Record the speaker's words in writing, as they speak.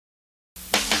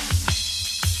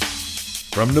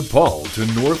From Nepal to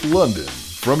North London,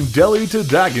 from Delhi to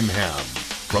Dagenham,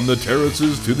 from the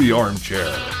terraces to the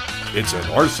armchair, it's an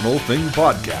Arsenal Thing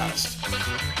podcast.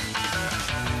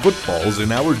 Football's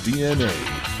in our DNA.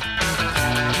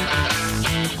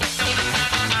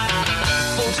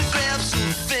 Photographs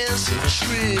of fancy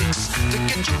tricks to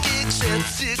get your kicks at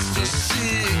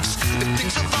 66. It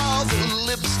thinks of all the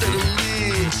lips that are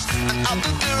licked and all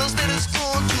the girls that it's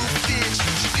going to fix.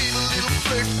 She gave a little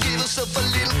flirt, gave herself a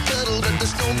little cuddle, but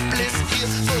there's no place here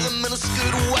for the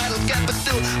minuscule while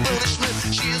capital punishment.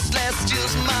 She is last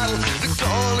year's model. They're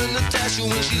calling Natasha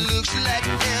when she looks like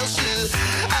Elsa.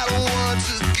 I don't want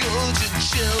to go to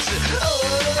Chelsea. Oh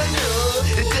no,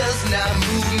 it does not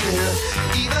move me,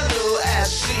 even though I've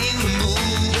seen the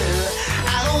movie.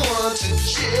 I don't want to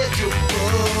check your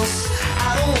pulse.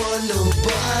 I don't want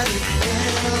nobody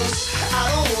else. I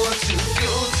don't want to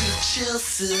go to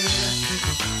Chelsea.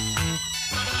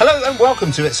 Hello and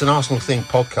welcome to It's an Arsenal Thing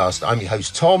podcast. I'm your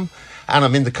host Tom, and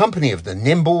I'm in the company of the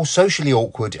nimble, socially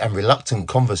awkward and reluctant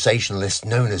conversationalist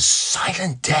known as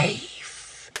Silent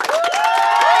Dave.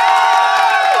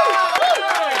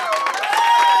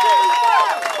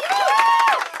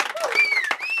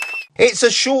 It's a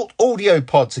short audio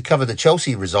pod to cover the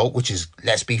Chelsea result, which is,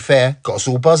 let's be fair, got us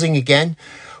all buzzing again.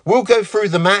 We'll go through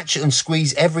the match and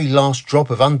squeeze every last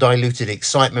drop of undiluted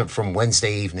excitement from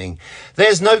Wednesday evening.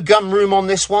 There's no gun room on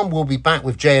this one. We'll be back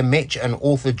with Jay and Mitch and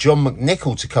author John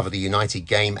McNichol to cover the United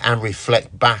game and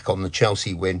reflect back on the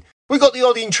Chelsea win. We got the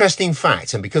odd interesting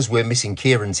fact, and because we're missing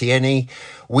Kieran Tierney,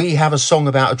 we have a song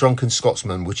about a drunken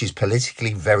Scotsman, which is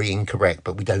politically very incorrect,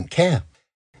 but we don't care.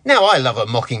 Now, I love a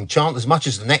mocking chant as much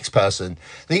as the next person.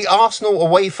 The Arsenal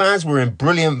away fans were in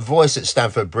brilliant voice at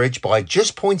Stamford Bridge by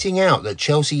just pointing out that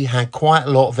Chelsea had quite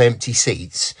a lot of empty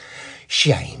seats.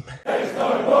 Shame. There's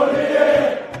nobody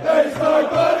here! There's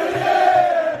nobody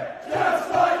here! Just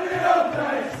like the old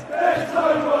days! There's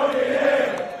nobody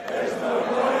here! There's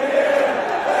nobody here!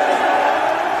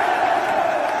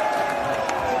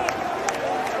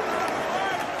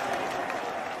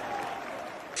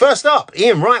 First up,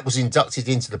 Ian Wright was inducted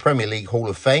into the Premier League Hall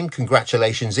of Fame.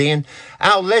 Congratulations, Ian.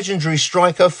 Our legendary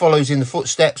striker follows in the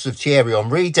footsteps of Thierry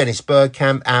Henry, Dennis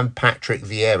Bergkamp and Patrick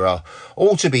Vieira,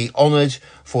 all to be honoured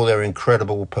for their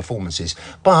incredible performances.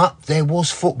 But there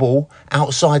was football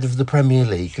outside of the Premier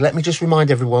League. Let me just remind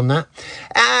everyone that.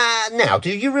 Now, do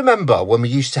you remember when we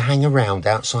used to hang around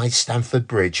outside Stamford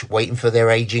Bridge waiting for their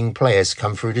ageing players to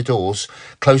come through the doors,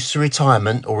 close to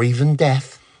retirement or even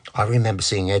death? I remember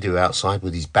seeing Edu outside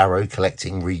with his barrow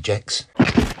collecting rejects. Bring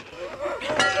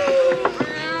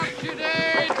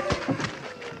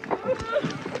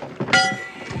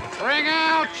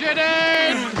out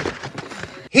Chidin!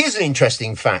 Here's an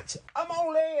interesting fact. I'm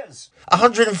all ears.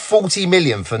 140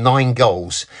 million for 9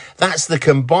 goals. That's the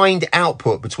combined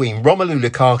output between Romelu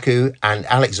Lukaku and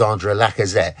Alexandre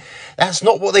Lacazette. That's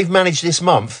not what they've managed this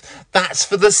month. That's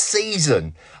for the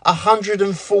season.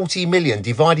 140 million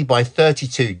divided by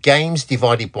 32 games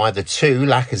divided by the 2,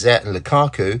 Lacazette and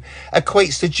Lukaku,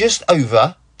 equates to just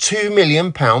over £2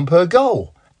 million per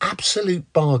goal.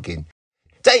 Absolute bargain.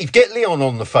 Dave, get Leon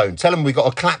on the phone. Tell him we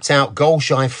got a clapped-out,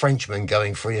 goal-shy Frenchman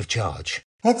going free of charge.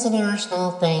 It's an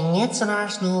Arsenal thing, it's an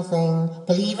Arsenal thing.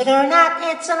 Believe it or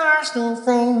not, it's an Arsenal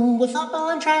thing. With football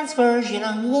and transfers, you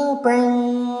know you'll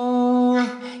bring.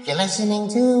 You're listening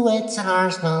to It's an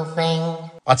Arsenal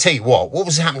thing. I tell you what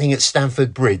was happening at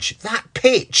Stamford Bridge? That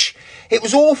pitch, it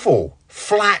was awful.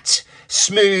 Flat,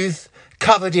 smooth,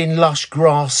 covered in lush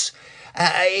grass.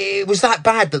 It was that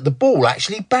bad that the ball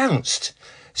actually bounced.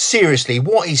 Seriously,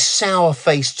 what is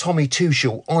sour-faced Tommy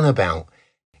Tuchel on about?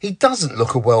 He doesn't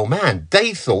look a well man.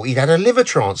 Dave thought he'd had a liver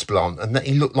transplant and that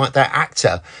he looked like that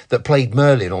actor that played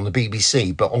Merlin on the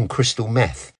BBC but on crystal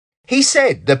meth. He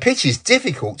said the pitch is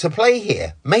difficult to play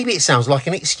here. Maybe it sounds like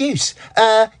an excuse.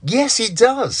 Yes, it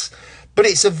does. But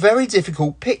it's a very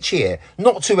difficult pitch here,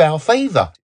 not to our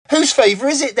favour. Whose favour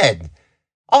is it then?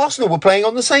 Arsenal were playing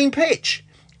on the same pitch.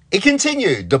 He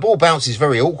continued, the ball bounces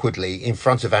very awkwardly in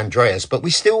front of Andreas, but we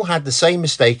still had the same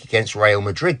mistake against Real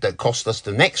Madrid that cost us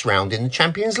the next round in the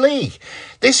Champions League.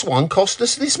 This one cost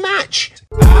us this match.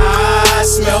 I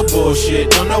smell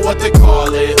bullshit, don't know what to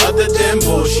call it, other than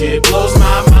bullshit, blows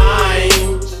my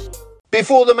mind.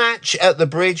 Before the match at the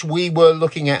Bridge, we were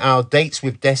looking at our dates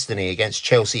with destiny against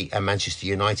Chelsea and Manchester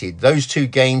United. Those two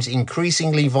games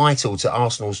increasingly vital to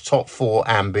Arsenal's top 4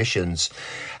 ambitions.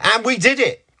 And we did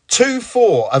it.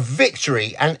 2-4, a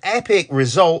victory, an epic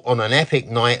result on an epic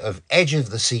night of edge of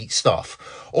the seat stuff,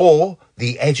 or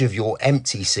the edge of your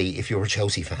empty seat if you're a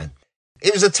Chelsea fan.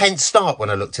 It was a tense start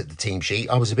when I looked at the team sheet.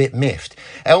 I was a bit miffed.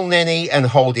 El Neni and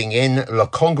holding in,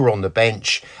 Lokonga on the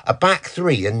bench, a back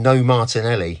three and no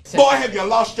Martinelli. Boy, have you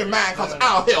lost your mind, because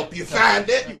I'll help you find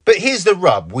it. But here's the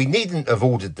rub. We needn't have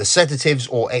ordered the sedatives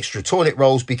or extra toilet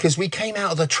rolls because we came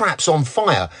out of the traps on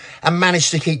fire and managed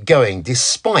to keep going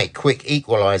despite quick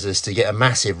equalisers to get a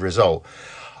massive result.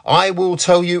 I will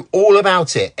tell you all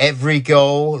about it. Every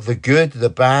goal, the good, the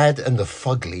bad and the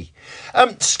fugly.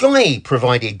 Sky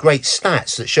provided great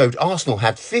stats that showed Arsenal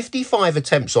had 55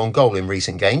 attempts on goal in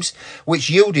recent games, which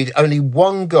yielded only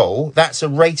one goal. That's a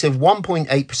rate of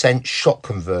 1.8% shot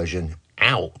conversion.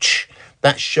 Ouch.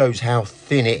 That shows how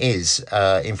thin it is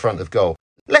in front of goal.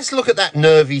 Let's look at that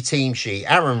nervy team sheet.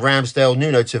 Aaron Ramsdale,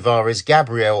 Nuno Tavares,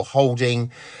 Gabriel Holding,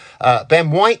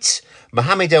 Ben White,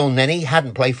 Mohamed El Neni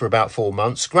hadn't played for about 4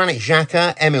 months, Granit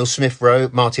Xhaka, Emil Smith-Rowe,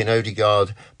 Martin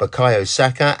Odegaard, Bukayo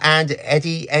Saka and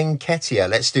Eddie Nketiah.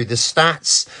 Let's do the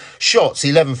stats. Shots,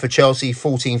 11 for Chelsea,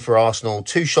 14 for Arsenal.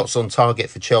 2 shots on target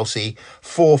for Chelsea,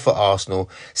 4 for Arsenal.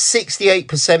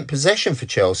 68% possession for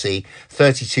Chelsea,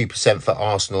 32% for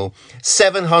Arsenal.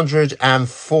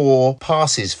 704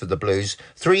 passes for the Blues,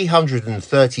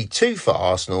 332 for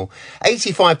Arsenal.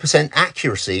 85%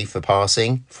 accuracy for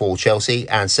passing for Chelsea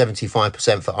and 75%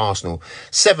 for Arsenal.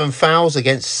 7 fouls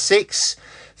against 6.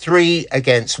 3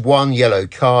 against 1 yellow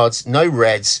cards, no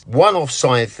reds, 1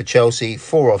 offside for Chelsea,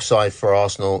 4 offside for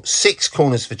Arsenal, 6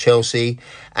 corners for Chelsea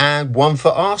and 1 for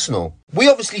Arsenal. We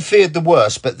obviously feared the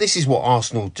worst, but this is what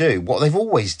Arsenal do, what they've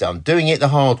always done, doing it the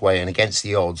hard way and against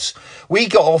the odds. We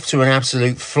got off to an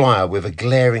absolute flyer with a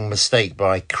glaring mistake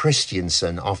by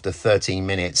Christensen after 13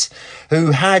 minutes,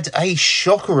 who had a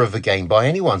shocker of a game by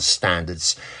anyone's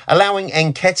standards, allowing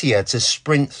Nketiah to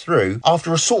sprint through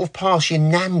after a sort of pass your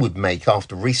nan would make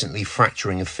after recently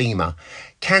fracturing a femur.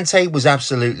 Kante was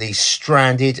absolutely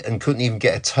stranded and couldn't even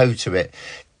get a toe to it.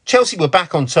 Chelsea were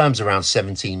back on terms around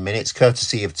 17 minutes,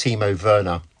 courtesy of Timo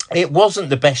Werner. It wasn't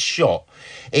the best shot.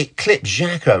 It clipped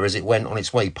Xhaka as it went on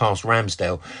its way past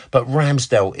Ramsdale, but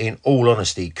Ramsdale, in all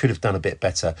honesty, could have done a bit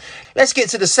better. Let's get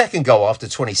to the second goal after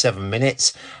 27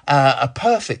 minutes. A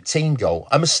perfect team goal.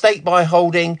 A mistake by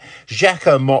Holding.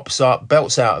 Xhaka mops up,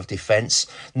 belts out of defence,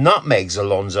 nutmegs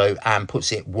Alonso and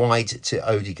puts it wide to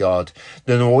Odegaard.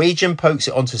 The Norwegian pokes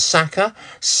it onto Saka.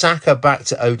 Saka back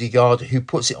to Odegaard, who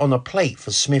puts it on a plate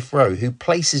for Smith-Rowe, who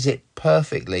places it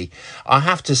perfectly. I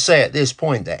have to say at this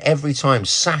point that every time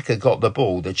Saka got the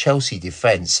ball, the Chelsea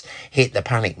defence hit the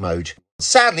panic mode.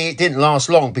 Sadly, it didn't last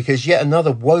long because yet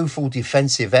another woeful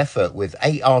defensive effort with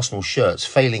 8 Arsenal shirts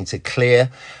failing to clear.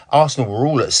 Arsenal were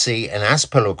all at sea and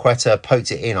Azpilicueta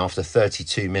poked it in after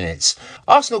 32 minutes.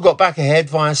 Arsenal got back ahead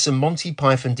via some Monty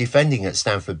Python defending at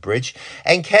Stamford Bridge.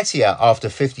 Nketiah, after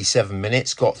 57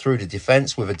 minutes, got through the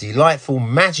defence with a delightful,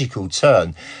 magical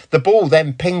turn. The ball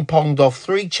then ping-ponged off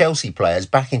 3 Chelsea players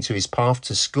back into his path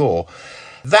to score.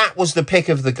 That was the pick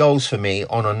of the goals for me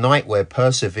on a night where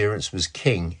perseverance was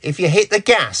king. If you hit the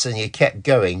gas and you kept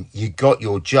going, you got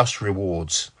your just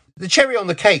rewards. The cherry on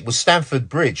the cake was Stamford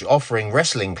Bridge offering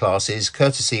wrestling classes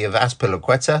courtesy of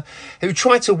Azpilicueta, who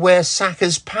tried to wear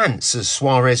Saka's pants as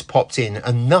Suarez popped in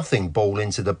a nothing ball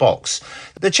into the box.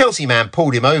 The Chelsea man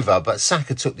pulled him over, but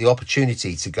Saka took the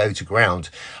opportunity to go to ground.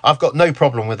 I've got no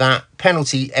problem with that.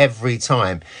 Penalty every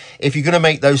time. If you're going to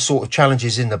make those sort of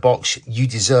challenges in the box, you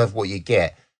deserve what you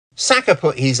get. Saka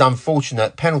put his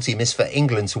unfortunate penalty miss for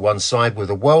England to one side with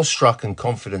a well-struck and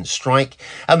confident strike,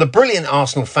 and the brilliant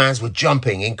Arsenal fans were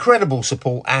jumping, incredible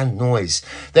support and noise.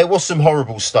 There was some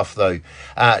horrible stuff though.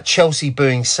 Chelsea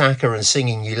booing Saka and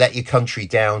singing "You Let Your Country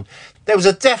Down." There was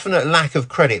a definite lack of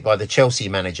credit by the Chelsea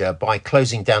manager by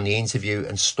closing down the interview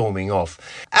and storming off.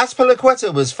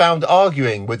 Azpilicueta was found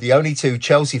arguing with the only 2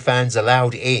 Chelsea fans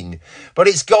allowed in, but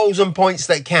it's goals and points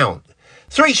that count.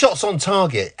 3 shots on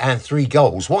target and 3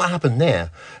 goals. What happened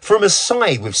there? From a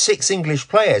side with 6 English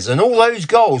players, and all those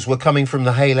goals were coming from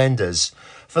the Highlanders.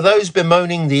 For those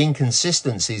bemoaning the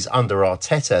inconsistencies under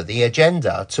Arteta, the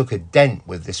agenda took a dent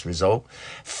with this result.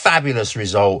 Fabulous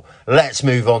result. Let's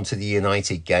move on to the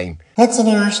United game. It's an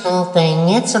Arsenal thing,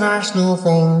 it's an Arsenal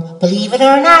thing. Believe it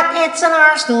or not, it's an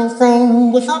Arsenal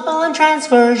thing. With football and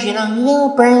transfers, you know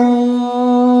we'll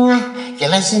bring. You're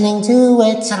listening to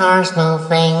It's an Arsenal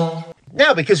thing.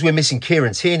 Now, because we're missing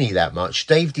Kieran Tierney that much,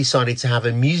 Dave decided to have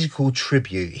a musical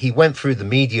tribute. He went through the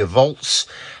media vaults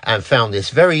and found this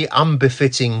very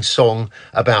unbefitting song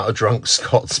about a drunk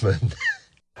Scotsman.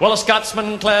 Well, a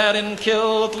Scotsman clad in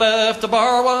kilt left the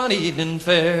bar one evening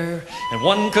fair, and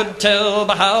one could tell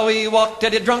by how he walked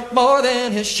that he'd drunk more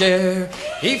than his share.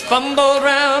 He fumbled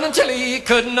round until he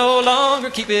could no longer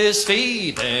keep his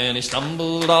feet, and he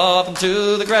stumbled off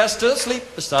into the grass to sleep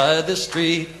beside the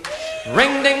street.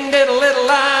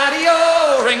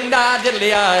 Ring-ding-diddle-diddle-I-D-O,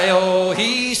 ring-da-diddly-I-O.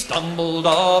 He stumbled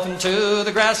off into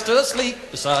the grass to sleep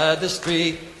beside the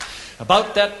street.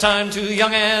 About that time, two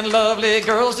young and lovely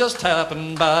girls just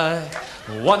happened by.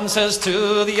 One says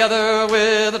to the other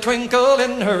with a twinkle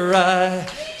in her eye,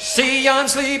 "See yon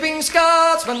sleeping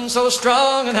Scotsman, so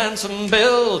strong and handsome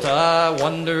built, I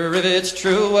wonder if it's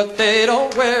true what they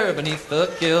don't wear beneath the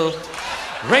kilt."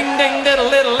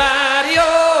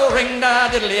 Ring-ding-diddle-diddle-I-D-O,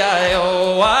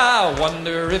 ring-da-diddly-I-O. I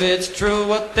wonder if it's true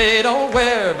what they don't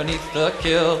wear beneath the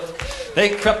kilt. They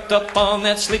crept up on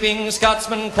that sleeping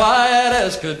Scotsman quiet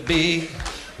as could be,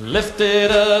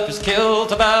 lifted up his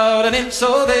kilt about an inch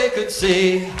so they could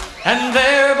see, and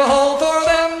there, behold, for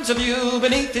them to view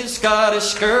beneath his Scottish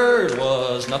skirt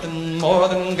was nothing more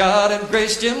than God had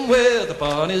graced him with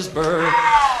upon his bird.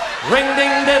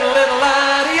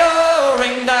 Ring-ding-diddle-diddle-I-D-O,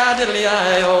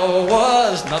 ring-da-diddly-I-O,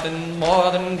 was nothing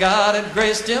more than God had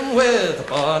graced him with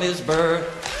upon his bird.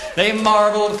 They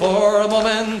marveled for a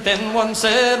moment, then one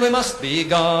said, "We must be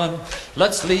gone.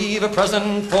 Let's leave a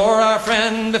present for our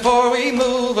friend before we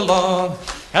move along."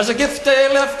 As a gift they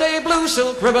left a blue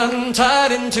silk ribbon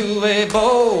tied into a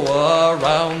bow.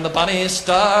 Around the bonny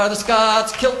star the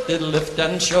Scots kilt did lift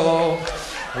and show.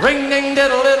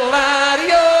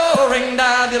 Ring-ding-diddle-diddle-I-D-O,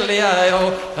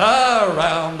 ring-da-diddly-I-O.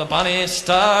 Around the bonny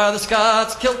star the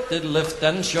Scots kilt did lift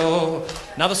and show.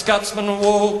 Now the Scotsman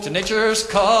woke to nature's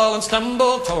call and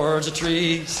stumbled towards the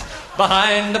trees.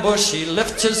 Behind the bush he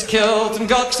lifts his kilt and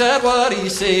gawks at what he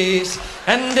sees.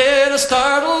 And in a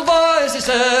startled voice he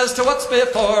says to what's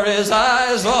before his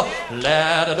eyes, "Oh,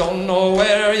 lad, I don't know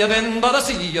where you've been, but I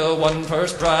see you won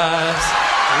first prize."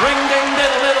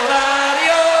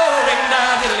 Ring-ding-diddle-diddle-I-D-O,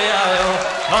 ring-da-diddly-I-O.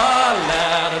 Oh,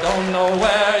 lad, I don't know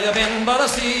where you've been, but I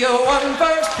see you won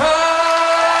first prize.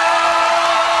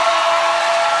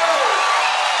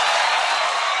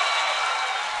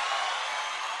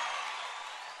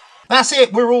 That's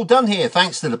it, we're all done here.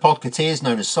 Thanks to the podcateers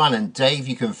known as Silent Dave.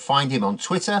 You can find him on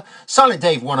Twitter,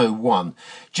 SilentDave101.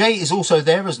 Jay is also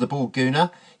there as the Bald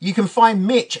Gooner. You can find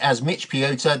Mitch as Mitch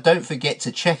Piota. Don't forget to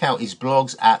check out his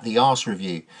blogs at The Arse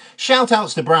Review. Shout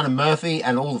outs to Brandon Murphy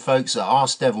and all the folks at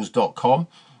arsedevils.com.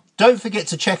 Don't forget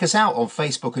to check us out on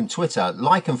Facebook and Twitter.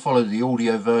 Like and follow the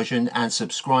audio version and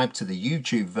subscribe to the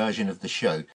YouTube version of the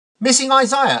show. Missing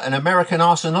Isaiah, an American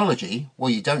arsenology? Well,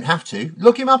 you don't have to.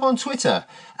 Look him up on Twitter.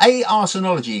 A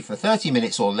Arsenology for 30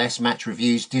 minutes or less match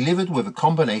reviews delivered with a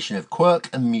combination of quirk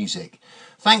and music.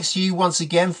 Thanks to you once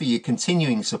again for your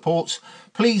continuing support.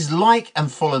 Please like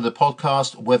and follow the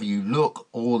podcast whether you look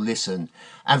or listen.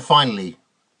 And finally,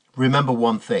 remember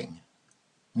one thing.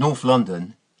 North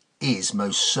London is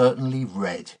most certainly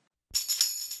red.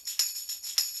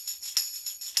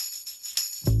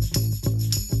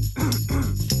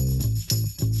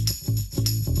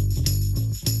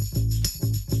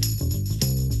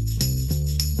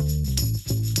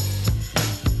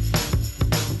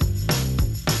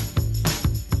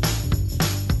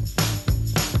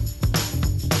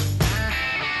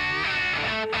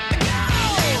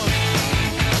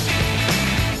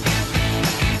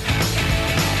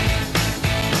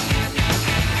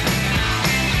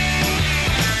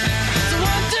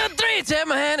 Take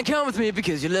my hand and come with me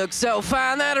because you look so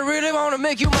fine that I really want to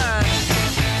make you mine.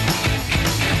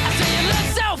 I say you look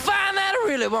so fine that I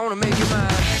really want to make you mine.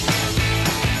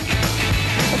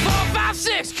 4, 5,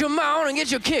 6, come on and get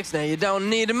your kicks. Now you don't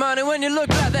need the money when you look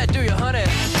like that, do you, honey?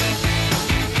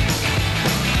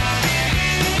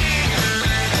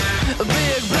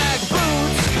 Big black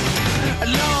boots,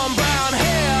 long brown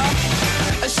hair.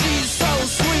 She's so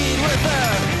sweet with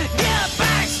her get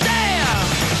back stare.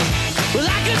 Well,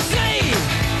 I could see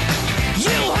you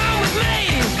home with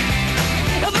me,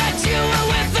 but you were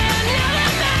with another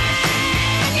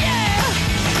man, yeah.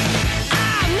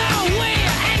 I know we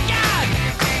ain't got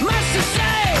much to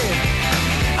say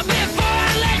before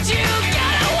I let you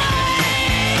get away,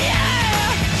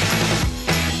 yeah.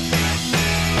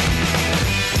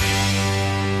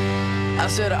 I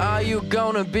said, are you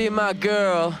gonna be my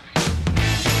girl?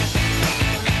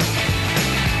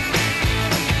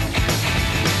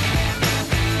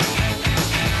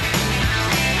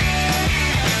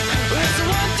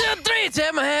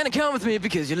 Take my hand and come with me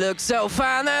because you look so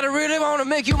fine that I really want to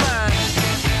make you mine.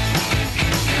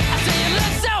 I say you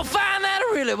look so fine that I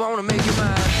really want to make you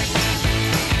mine.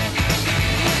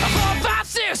 4, 5,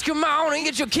 6, come on and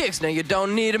get your kicks. Now you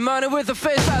don't need the money with a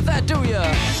face like that, do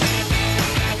ya?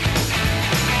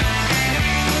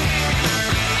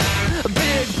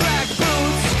 Big black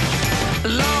boots,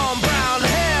 long brown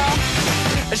hair.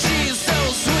 She's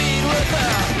so sweet with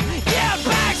her get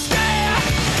back stare.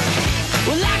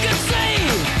 Well, I could see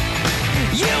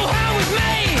you how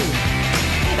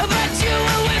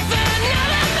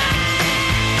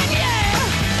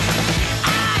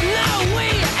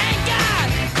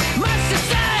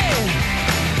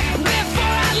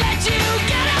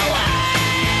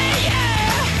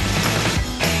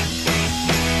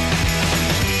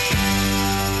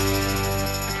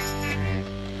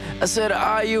I said,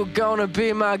 are you gonna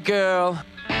be my girl?